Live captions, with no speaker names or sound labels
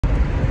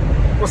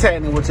What's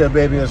happening with your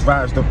baby? It's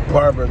Raj the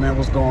Barber, man.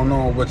 What's going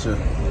on with you?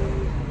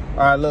 All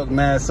right, look,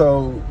 man.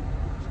 So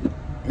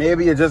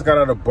maybe you just got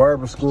out of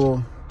barber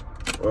school,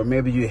 or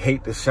maybe you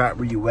hate the shop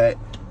where you at,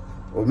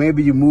 or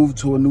maybe you moved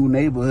to a new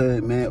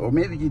neighborhood, man, or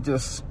maybe you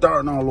just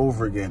starting all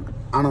over again.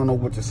 I don't know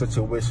what your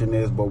situation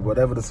is, but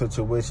whatever the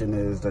situation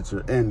is that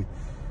you're in,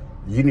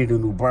 you need a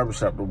new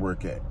barbershop to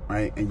work at,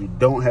 right? And you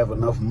don't have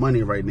enough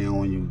money right now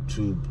on you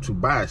to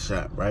buy a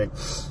shop, right?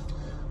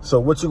 So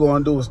what you're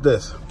gonna do is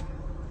this.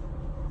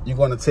 You're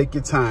gonna take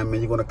your time,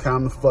 man. You're gonna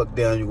calm the fuck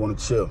down. You're gonna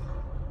chill.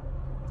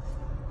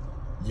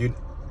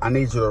 I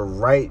need you to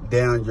write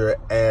down your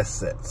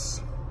assets.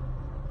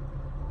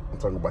 I'm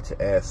talking about your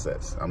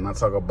assets. I'm not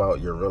talking about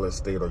your real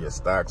estate or your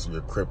stocks or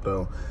your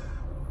crypto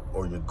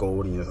or your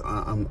gold. And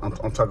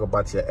I'm talking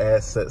about your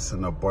assets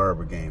in the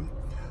barber game.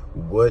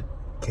 What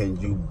can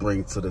you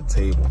bring to the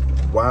table?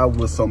 Why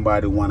would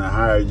somebody want to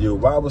hire you?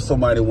 Why would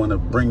somebody want to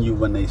bring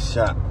you in their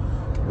shop?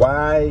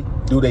 Why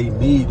do they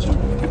need you?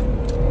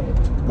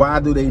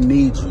 Why do they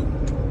need you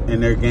in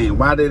their game?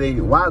 Why do they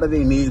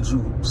need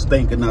you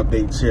stinking up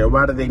their chair?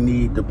 Why do they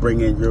need to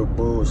bring in your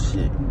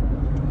bullshit?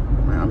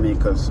 I mean,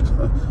 because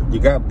you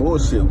got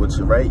bullshit with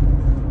you, right?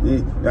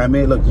 I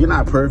mean, look, you're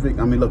not perfect.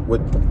 I mean, look,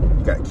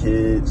 you got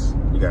kids,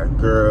 you got a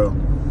girl,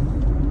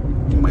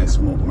 you might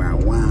smoke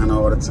marijuana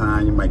all the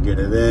time, you might get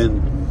it in.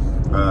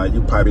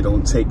 You probably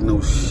don't take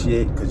no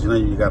shit, because you know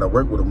you got to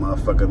work with a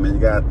motherfucker, man. You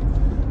got,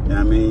 you know what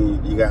I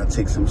mean? You got to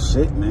take some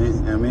shit, man. You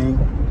know what I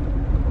mean?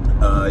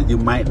 You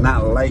might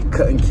not like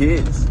cutting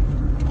kids, you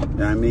know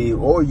what I mean?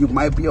 Or you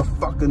might be a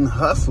fucking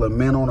hustler,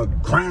 man, on a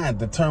grind,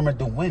 determined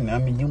to win. I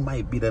mean, you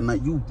might be that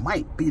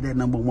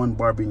 #1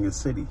 barber in your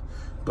city,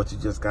 but you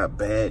just got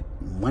bad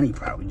money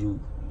problems. You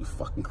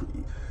fucking,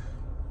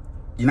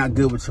 you're not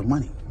good with your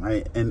money,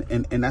 right?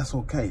 And that's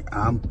okay.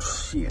 I'm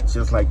shit,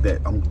 just like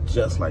that. I'm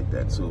just like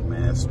that too,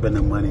 man.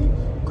 Spending money,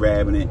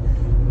 grabbing it,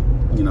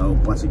 you know,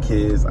 bunch of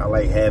kids. I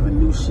like having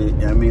new shit. You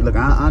know what I mean? Look,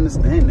 I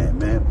understand that,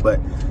 man, but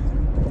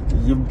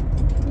you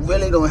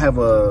really don't have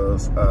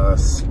a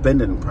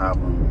spending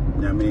problem,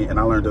 you know what I mean? And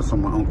I learned this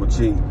from my Uncle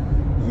G.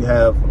 You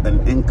have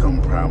an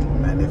income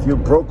problem, man. If you're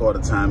broke all the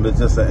time, it's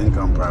just an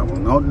income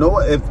problem. No,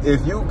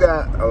 if you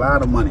got a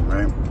lot of money,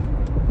 right?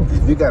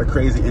 If you got a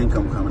crazy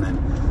income coming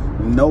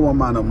in, no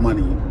amount of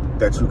money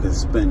that you can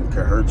spend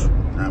can hurt you, you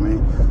know what I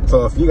mean?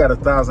 So if you got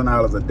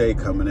 $1,000 a day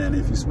coming in,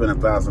 if you spend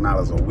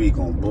 $1,000 a week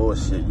on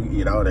bullshit, you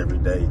eat out every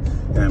day, you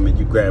know what I mean?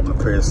 You grabbing a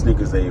pair of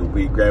sneakers every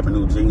week, grabbing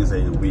new jeans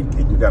every week,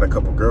 and you got a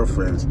couple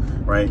girlfriends,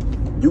 right?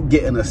 You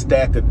getting a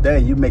stack a day,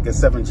 you making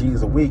 7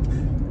 G's a week.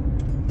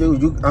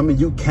 Dude, I mean,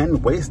 you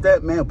can waste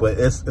that, man, but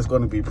it's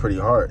going to be pretty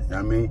hard, you know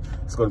what I mean?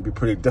 It's going to be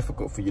pretty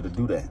difficult for you to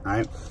do that, all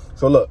right?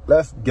 So look,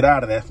 let's get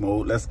out of that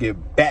mode. Let's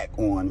get back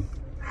on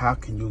how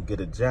can you get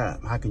a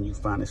job? How can you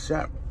find a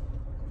shop?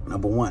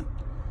 Number one,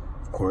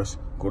 of course,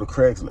 go to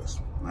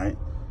Craigslist, right?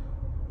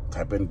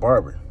 Type in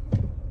barber,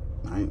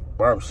 right?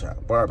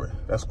 Barbershop, barber.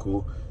 That's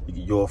cool.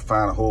 You'll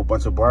find a whole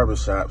bunch of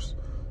barbershops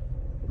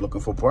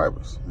looking for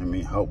barbers. I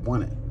mean, help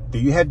wanted. Do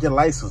you have your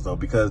license, though?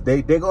 Because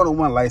they're going to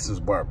want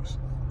licensed barbers.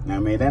 You know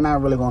what I mean? They're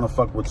not really going to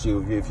fuck with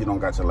you if you don't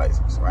got your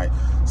license, right?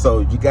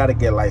 So you got to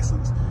get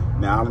licensed.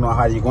 Now, I don't know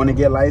how you're going to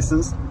get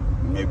licensed.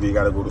 Maybe you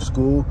got to go to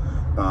school.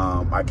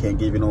 I can't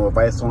give you no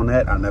advice on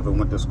that. I never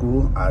went to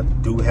school. I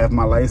do have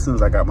my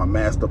license. I got my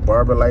master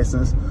barber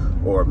license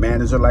or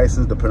manager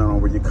license, depending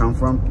on where you come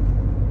from,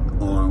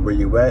 on where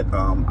you at.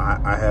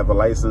 I have a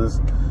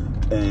license,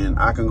 and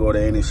I can go to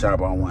any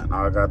shop I want.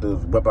 All I got to do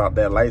is whip out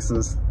that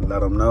license, let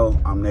them know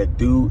I'm that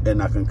dude,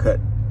 and I can cut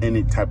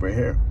any type of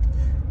hair.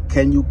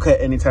 Can you cut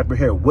any type of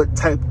hair? What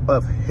type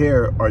of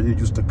hair are you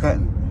used to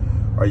cutting?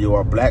 Are you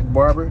a black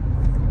barber?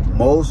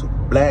 Most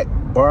black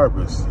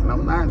barbers, and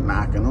I'm not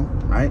knocking them,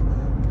 right?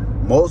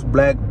 Most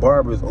black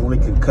barbers only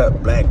can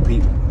cut black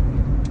people.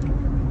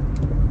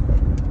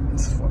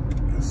 It's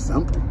fucking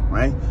simple,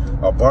 right?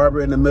 A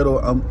barber in the middle.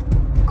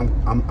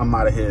 I'm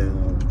out of here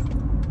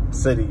in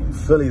city.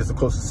 Philly is the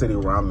closest city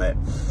where I'm at,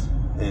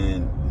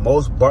 and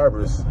most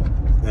barbers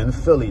in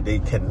Philly, they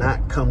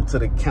cannot come to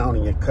the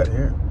county and cut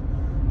hair.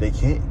 They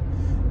can't,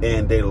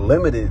 and they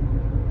limited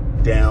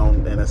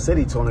down in the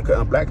city to only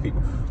cutting black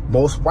people.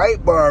 Most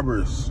white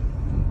barbers,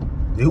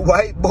 you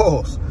white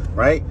bulls,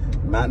 right?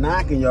 Not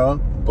knocking y'all,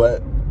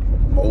 but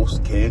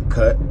most can't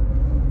cut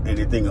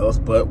anything else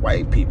but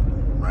white people,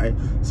 right?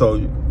 So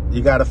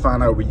you got to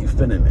find out where you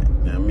fit in it. You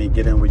know what I mean?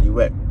 Get in where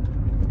you at.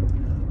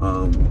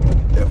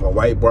 If a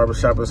white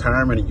barbershop is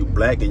hiring and you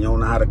black and you don't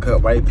know how to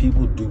cut white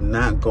people, do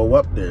not go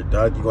up there,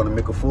 dog. You're going to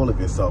make a fool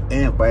of yourself,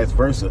 and vice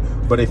versa.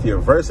 But if you're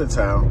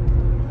versatile,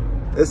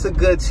 it's a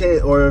good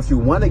chance. Or if you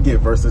want to get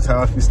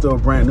versatile, if you're still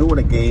brand new in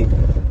the game,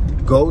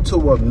 go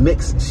to a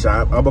mixed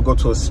shop. I'm gonna go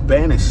to a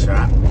Spanish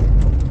shop,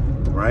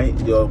 right?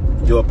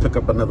 You'll pick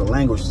up another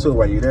language too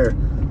while you're there.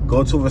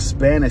 Go to a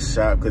Spanish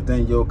shop, because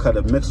then you'll cut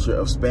a mixture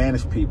of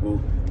Spanish people,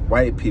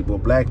 white people,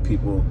 black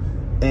people,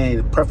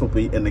 and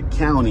preferably in the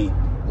county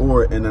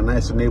or in a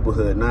nicer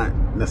neighborhood, not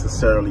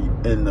necessarily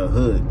in the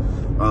hood.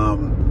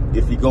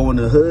 If you go in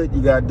the hood,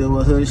 you gotta deal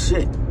with hood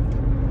shit.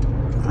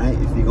 All right?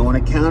 If you go in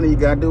a county, you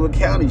gotta do a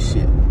county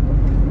shit.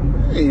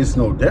 It's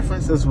no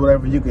difference. It's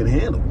whatever you can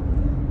handle.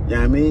 You know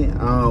what I mean?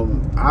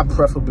 I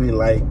preferably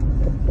like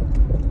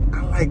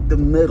the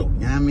middle.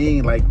 You know what I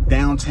mean? Like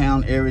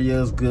downtown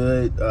area is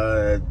good.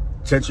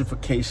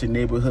 Gentrification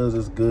neighborhoods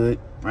is good,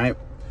 right?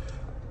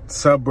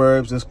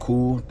 Suburbs is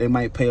cool. They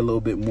might pay a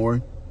little bit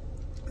more.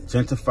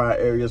 Gentrified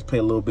areas pay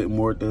a little bit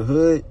more. The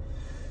hood,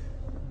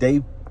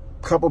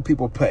 couple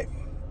people pay.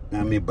 You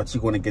know what I mean? But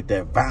you're going to get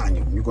that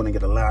volume. You're going to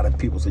get a lot of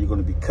people. So you're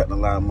going to be cutting a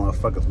lot of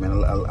motherfuckers, man. A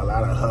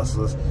lot of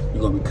hustlers.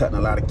 You're going to be cutting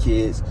a lot of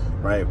kids,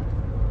 right?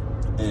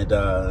 And,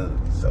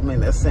 so, I mean,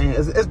 that's saying,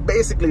 it's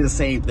basically the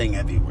same thing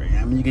everywhere.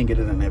 I mean, you can get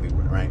it in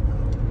everywhere, right?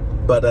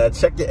 But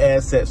check your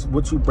assets,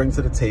 what you bring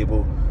to the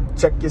table.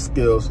 Check your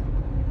skills.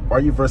 Are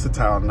you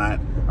versatile or not?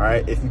 All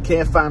right? If you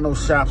can't find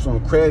those shops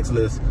on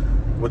Craigslist,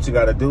 what you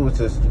got to do is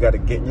just, you got to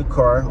get in your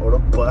car or the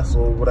bus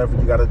or whatever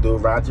you got to do.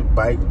 Ride your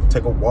bike,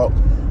 take a walk,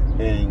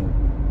 and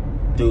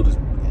do this.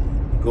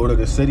 Go to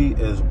the city.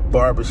 There's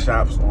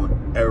barbershops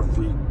on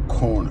every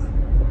corner.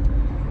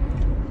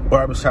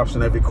 Barbershops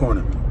on every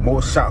corner.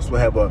 Most shops will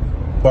have a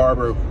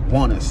barber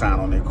wanted sign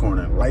on their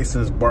corner.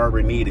 Licensed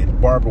barber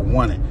needed. Barber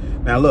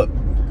wanted. Now look,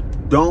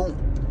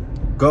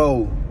 don't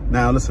go.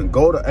 Now listen,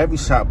 go to every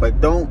shop,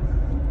 but don't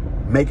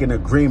make an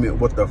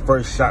agreement with the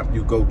first shop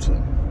you go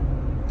to.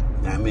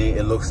 I mean,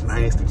 it looks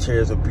nice. The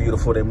chairs are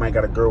beautiful. They might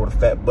got a girl with a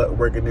fat butt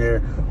working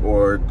there,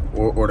 or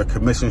the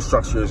commission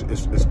structure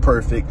is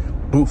perfect.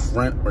 Booth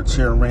rent or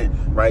chair rent,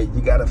 right?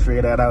 You got to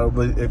figure that out.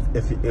 But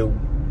if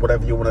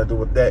whatever you want to do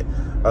with that,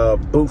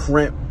 booth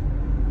rent.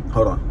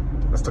 Hold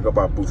on, let's talk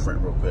about booth rent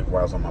real quick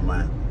while it's on my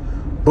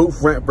mind.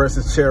 Booth rent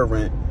versus chair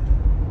rent,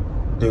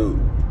 dude.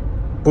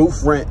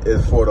 Booth rent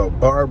is for the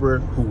barber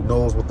who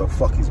knows what the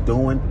fuck he's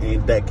doing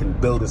and that can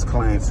build his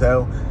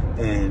clientele,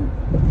 and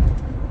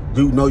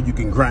you know you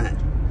can grind,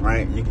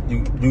 right?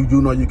 You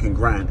know you can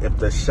grind. If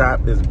the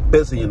shop is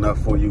busy enough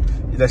for you,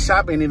 the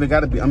shop ain't even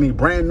got to be, I mean,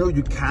 brand new,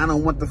 you kind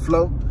of want the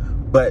flow,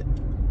 but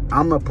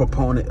I'm a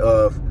proponent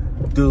of,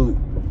 dude,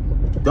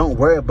 don't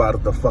worry about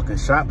if the fucking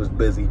shop is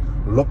busy.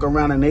 Look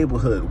around the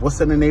neighborhood. What's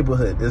in the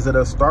neighborhood? Is it a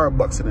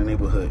Starbucks in the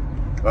neighborhood?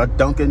 A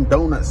Dunkin'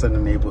 Donuts in the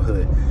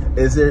neighborhood?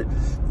 Is it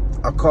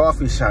a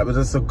coffee shop? Is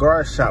it a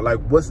cigar shop? Like,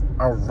 what's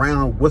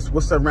around?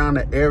 What's around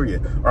the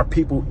area? Are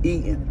people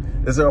eating?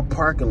 Is there a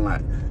parking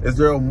lot? Is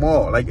there a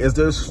mall? Like, is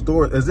there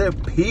stores? Is there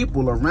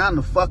people around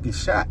the fucking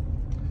shop?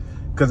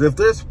 Because if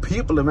there's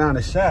people around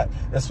the shop,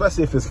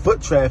 especially if it's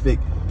foot traffic,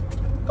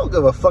 don't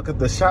give a fuck if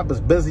the shop is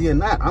busy or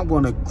not. I'm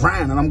going to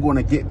grind and I'm going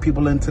to get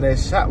people into that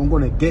shop. I'm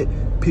going to get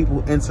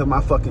people into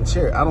my fucking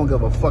chair. I don't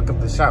give a fuck if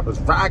the shop is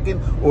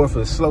rocking or if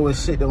it's slow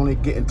as shit. They're only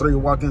getting 3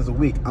 walk-ins a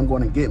week. I'm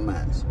going to get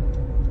mine.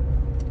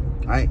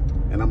 Right?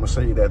 And I'm going to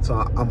show you that. So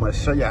I'm going to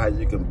show you how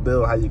you can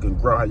build, how you can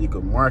grow, how you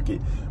can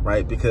market,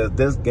 right? Because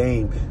this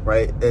game,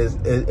 right,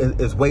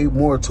 is way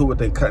more to it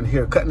than cutting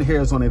hair. Cutting hair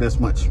is only this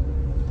much,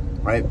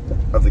 right,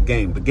 of the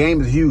game. The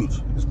game is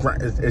huge. It's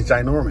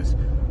ginormous.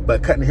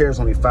 But cutting hair is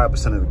only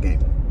 5% of the game,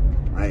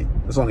 right?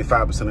 It's only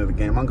 5% of the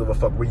game. I don't give a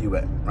fuck where you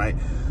at, right?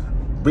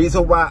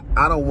 Reason why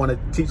I don't want to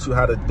teach you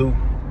how to do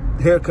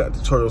haircut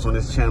tutorials on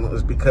this channel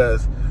is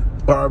because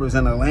barbers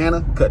in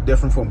Atlanta cut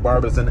different from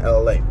barbers in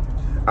LA.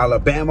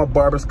 Alabama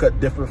barbers cut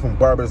different from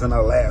barbers in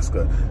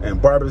Alaska.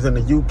 And barbers in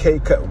the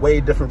UK cut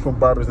way different from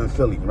barbers in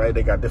Philly, right?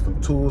 They got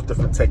different tools,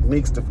 different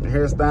techniques, different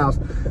hairstyles.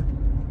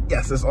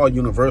 Yes, it's all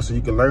universal.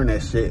 You can learn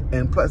that shit.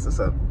 And plus, it's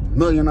a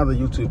million other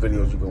YouTube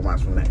videos you can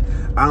watch from that.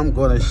 I'm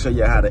going to show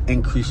you how to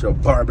increase your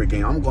barber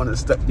game. I'm going to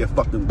step your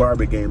fucking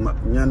barber game up.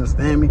 You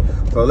understand me?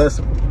 So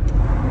listen,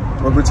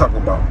 what we're talking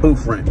about,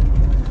 booth rent.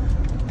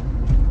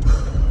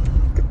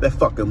 Get that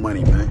fucking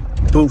money, man.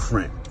 Booth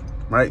rent,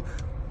 right?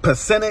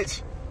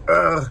 Percentage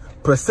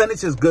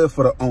is good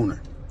for the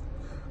owner.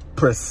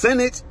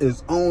 Percentage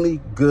is only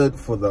good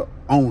for the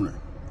owner,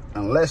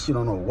 unless you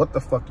don't know what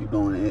the fuck you're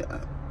doing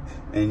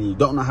and you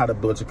don't know how to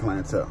build your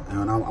clientele.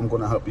 And I'm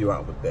going to help you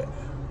out with that.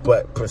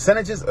 But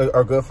percentages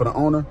are good for the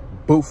owner.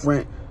 Booth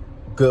rent,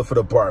 good for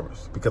the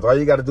barbers. Because all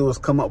you got to do is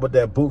come up with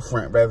that booth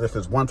rent, rather if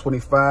it's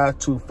 $125,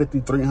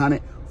 $250,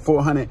 $300,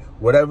 $400,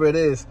 whatever it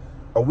is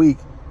a week.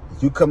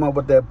 You come up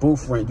with that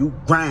booth rent. You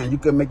grind. You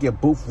can make your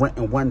booth rent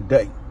in one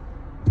day,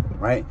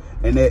 right?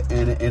 And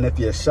if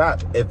your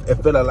shop, if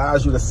it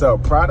allows you to sell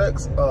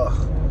products, you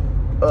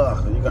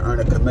can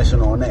earn a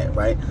commission on that,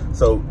 right?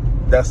 So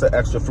that's an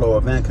extra flow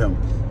of income.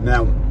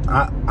 Now,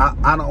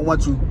 I don't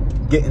want you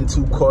getting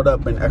too caught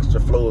up in extra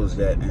flows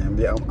yet, and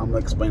yeah, I'm gonna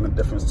explain the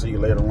difference to you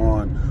later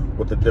on,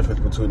 what the difference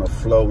between a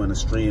flow and a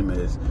stream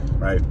is,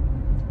 right?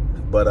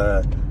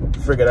 But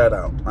figure that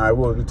out. All right,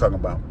 what are we talking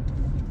about?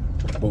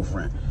 Booth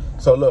rent.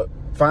 So look,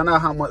 find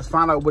out how much,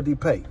 find out what they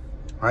pay,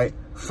 right?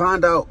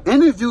 Find out,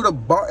 interview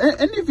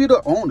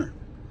the owner.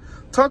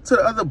 Talk to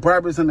the other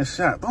barbers in the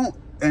shop. Don't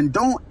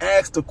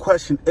ask the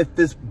question if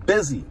it's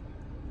busy.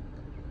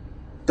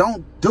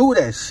 Don't do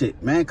that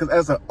shit, man, because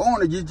as an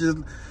owner,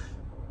 you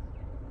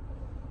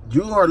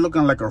are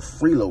looking like a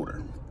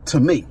freeloader to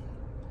me.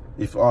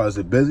 If, is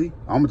it busy?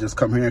 I'm gonna just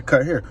come here and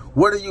cut hair.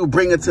 What are you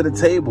bringing to the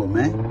table,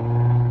 man?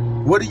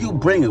 What are you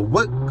bringing?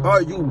 What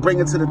are you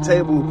bringing to the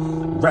table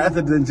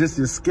rather than just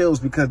your skills?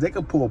 Because they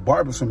can pull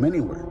barbers from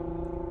anywhere.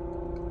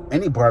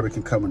 Any barber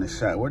can come in the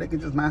shop, or they can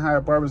just not hire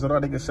barbers at all.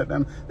 They can shut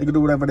down. They can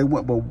do whatever they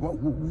want. But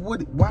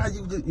why are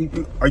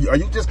you? Are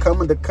you just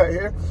coming to cut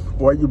hair,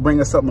 or are you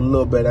bringing something a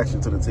little bit extra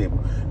to the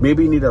table?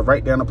 Maybe you need to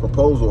write down a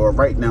proposal or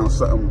write down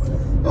something.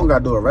 You don't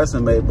gotta do a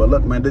resume, but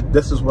look, man,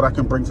 this is what I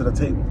can bring to the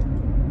table.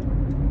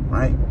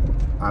 Right?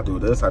 I do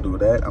this, I do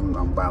that.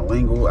 I'm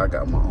bilingual. I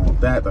got my own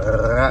that.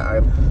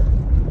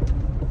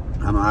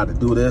 I know how to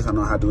do this. I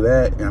know how to do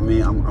that. I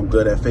mean, I'm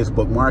good at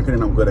Facebook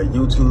marketing. I'm good at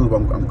YouTube.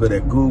 I'm good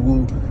at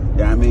Google.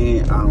 Yeah, I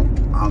mean,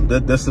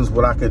 this is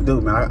what I can do,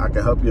 man. I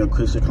can help you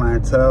increase your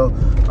clientele.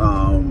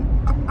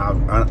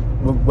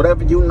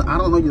 Whatever I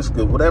don't know your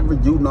skill. Whatever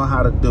you know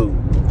how to do.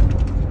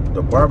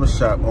 The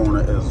barbershop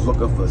owner is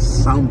looking for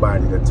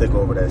somebody to take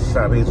over that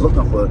shop. He's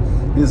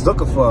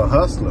looking for a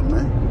hustler,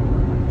 man.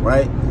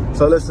 Right?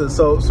 So listen.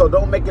 So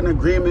don't make an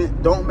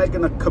agreement. Don't make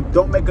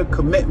a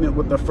commitment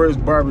with the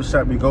first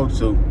barbershop you go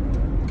to.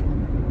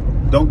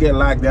 Don't get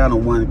locked down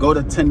on one. Go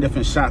to 10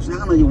 different shops. Now,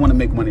 I know you want to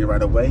make money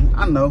right away.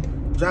 I know.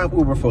 Drive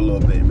Uber for a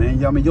little bit,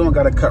 man. I mean, you don't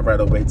got to cut right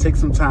away. Take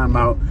some time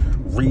out.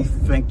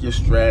 Rethink your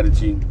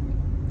strategy.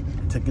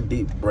 Take a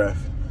deep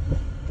breath.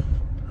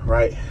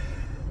 Right?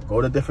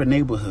 Go to different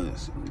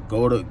neighborhoods.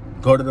 Go to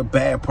the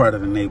bad part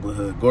of the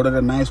neighborhood. Go to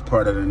the nice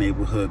part of the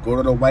neighborhood. Go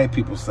to the white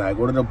people's side.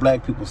 Go to the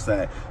black people's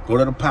side. Go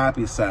to the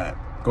poppy side.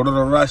 Go to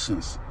the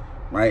Russians.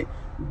 Right?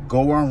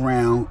 Go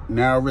around,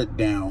 narrow it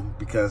down,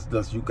 because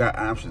thus you got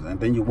options, and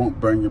then you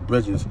won't burn your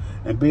bridges.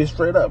 And be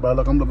straight up, bro.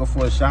 Look, I'm looking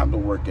for a shop to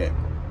work at.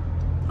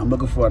 I'm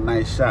looking for a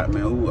nice shop,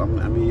 man.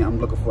 I'm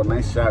looking for a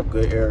nice shop,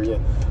 good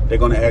area. They're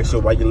gonna ask you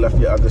why you left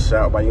your other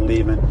shop, why you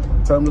leaving.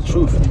 Tell them the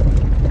truth.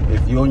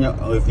 If you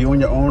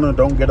and your owner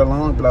don't get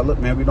along, be like, look,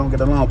 man, we don't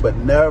get along. But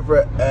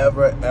never,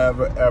 ever,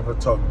 ever, ever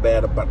talk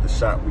bad about the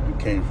shop where you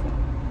came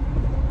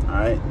from. All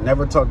right,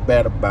 never talk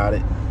bad about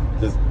it.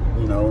 Just,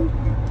 you know,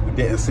 we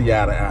didn't see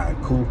eye to eye.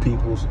 Cool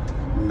peoples,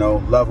 you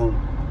know, love them,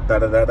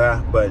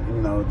 da-da-da-da, but,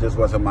 you know, just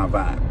wasn't my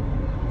vibe.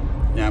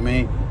 You know what I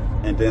mean?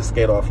 And then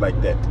skate off like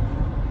that.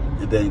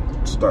 And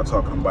then start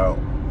talking about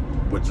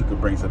what you can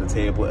bring to the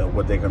table and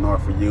what they can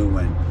offer you,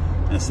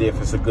 and see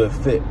if it's a good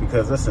fit.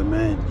 Because listen,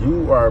 man,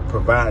 you are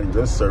providing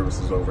your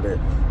services over there.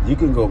 You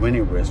can go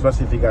anywhere,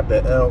 especially if you got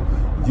that L.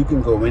 You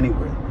can go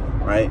anywhere,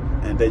 right?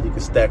 And then you can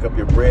stack up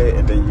your bread,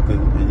 and then you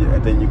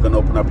can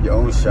open up your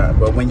own shop.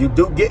 But when you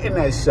do get in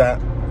that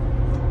shop,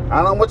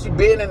 I don't want you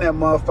being in that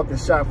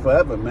motherfucking shop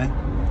forever, man.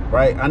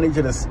 Right? I need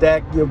you to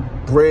stack your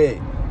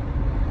bread.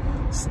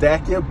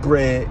 Stack your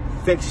bread,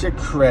 fix your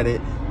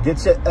credit,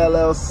 get your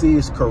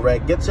LLCs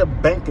correct, get your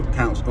bank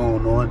accounts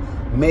going on,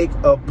 make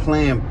a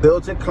plan,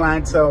 build your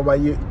clientele while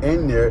you're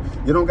in there.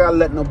 You don't gotta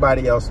let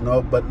nobody else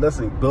know, but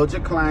listen, build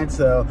your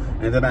clientele,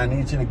 and then I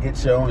need you to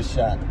get your own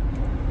shop.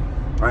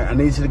 Right? I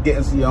need you to get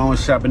into your own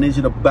shop. I need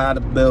you to buy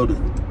the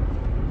building.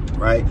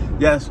 Right?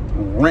 Yes,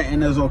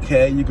 renting is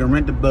okay. You can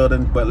rent the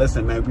building, but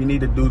listen, man, we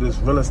need to do this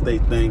real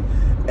estate thing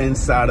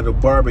inside of the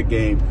barber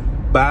game.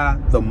 Buy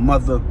the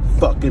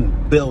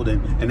motherfucking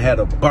building and have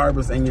the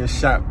barbers in your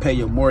shop pay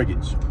your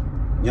mortgage.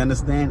 You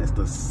understand? It's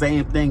the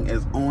same thing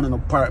as owning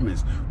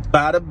apartments.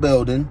 Buy the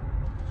building,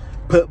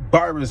 put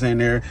barbers in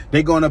there.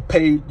 They're going to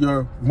pay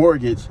your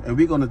mortgage, and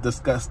we're going to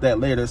discuss that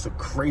later. It's a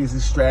crazy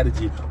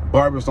strategy.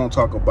 Barbers don't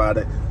talk about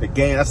it. The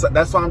game,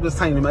 that's why I'm just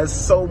telling you, man, there's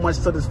so much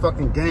to this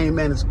fucking game,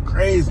 man. It's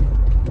crazy.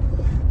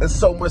 There's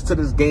so much to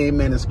this game,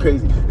 man. It's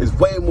crazy. There's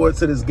way more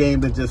to this game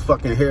than just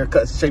fucking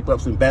haircuts,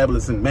 shape-ups, and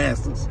babblers and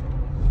masters.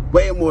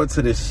 Way more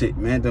to this shit,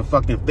 man, than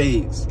fucking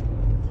fades.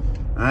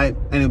 All right?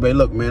 Anyway,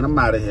 look, man, I'm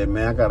out of here,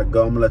 man. I got to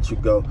go. I'm going to let you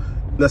go.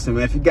 Listen,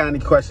 man, if you got any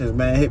questions,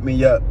 man, hit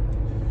me up.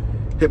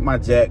 Hit my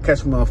jack.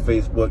 Catch me on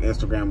Facebook,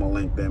 Instagram, or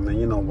LinkedIn, man.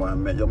 You know where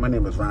I'm at. Yo, my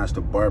name is Ryan the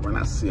Barber, and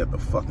I see you at the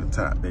fucking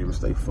top, baby.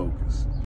 Stay focused.